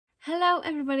Hello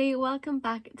everybody, welcome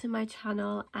back to my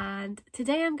channel, and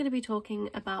today I'm going to be talking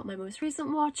about my most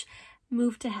recent watch,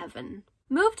 Move to Heaven.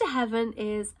 Move to Heaven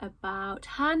is about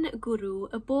Han Guru,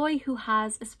 a boy who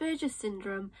has Asperger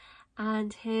syndrome,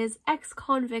 and his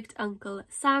ex-convict uncle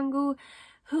Sangu,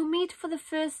 who meet for the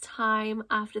first time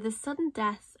after the sudden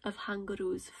death of Han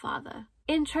Guru's father.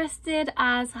 Interested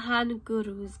as Han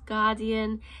Guru's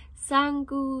guardian,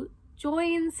 Sangu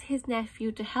joins his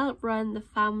nephew to help run the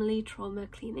family trauma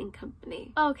cleaning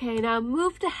company. Okay, now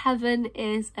Move to Heaven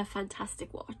is a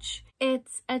fantastic watch.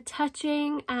 It's a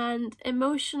touching and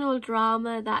emotional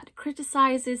drama that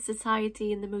criticizes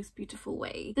society in the most beautiful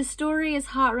way. The story is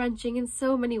heart-wrenching in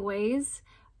so many ways,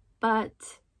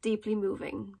 but deeply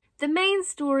moving. The main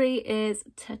story is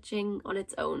touching on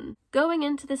its own. Going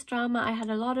into this drama, I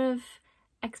had a lot of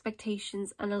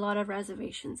expectations and a lot of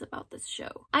reservations about this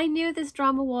show. I knew this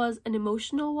drama was an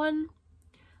emotional one,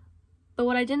 but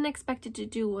what I didn't expect it to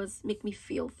do was make me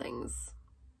feel things.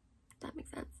 If that makes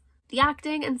sense. The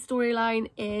acting and storyline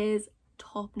is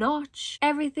top notch.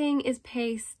 Everything is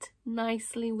paced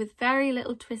nicely with very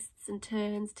little twists and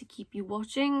turns to keep you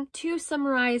watching. To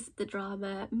summarize the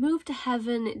drama, Move to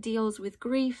Heaven deals with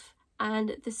grief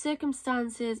and the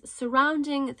circumstances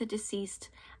surrounding the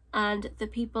deceased and the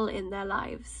people in their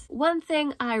lives. One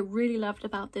thing I really loved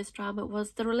about this drama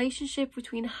was the relationship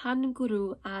between Han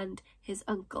Guru and his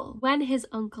uncle. When his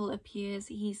uncle appears,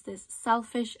 he's this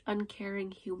selfish,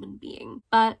 uncaring human being.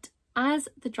 But as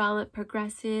the drama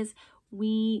progresses,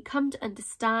 we come to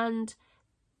understand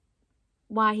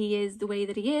why he is the way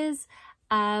that he is,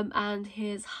 and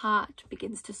his heart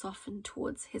begins to soften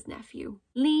towards his nephew.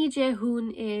 Lee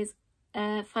Jae-hoon is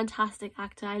a fantastic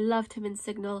actor. I loved him in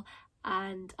Signal,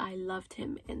 and I loved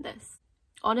him in this.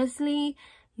 Honestly,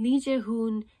 Lee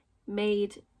Jae-hoon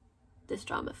made this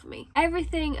drama for me.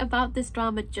 Everything about this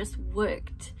drama just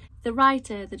worked. The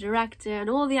writer, the director, and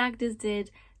all the actors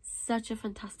did such a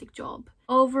fantastic job.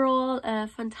 Overall, a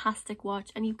fantastic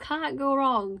watch, and you can't go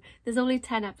wrong. There's only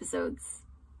 10 episodes.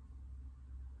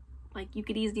 Like, you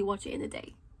could easily watch it in a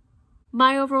day.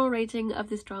 My overall rating of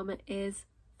this drama is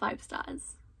 5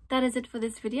 stars. That is it for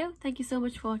this video. Thank you so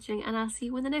much for watching, and I'll see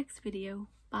you in the next video.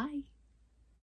 Bye!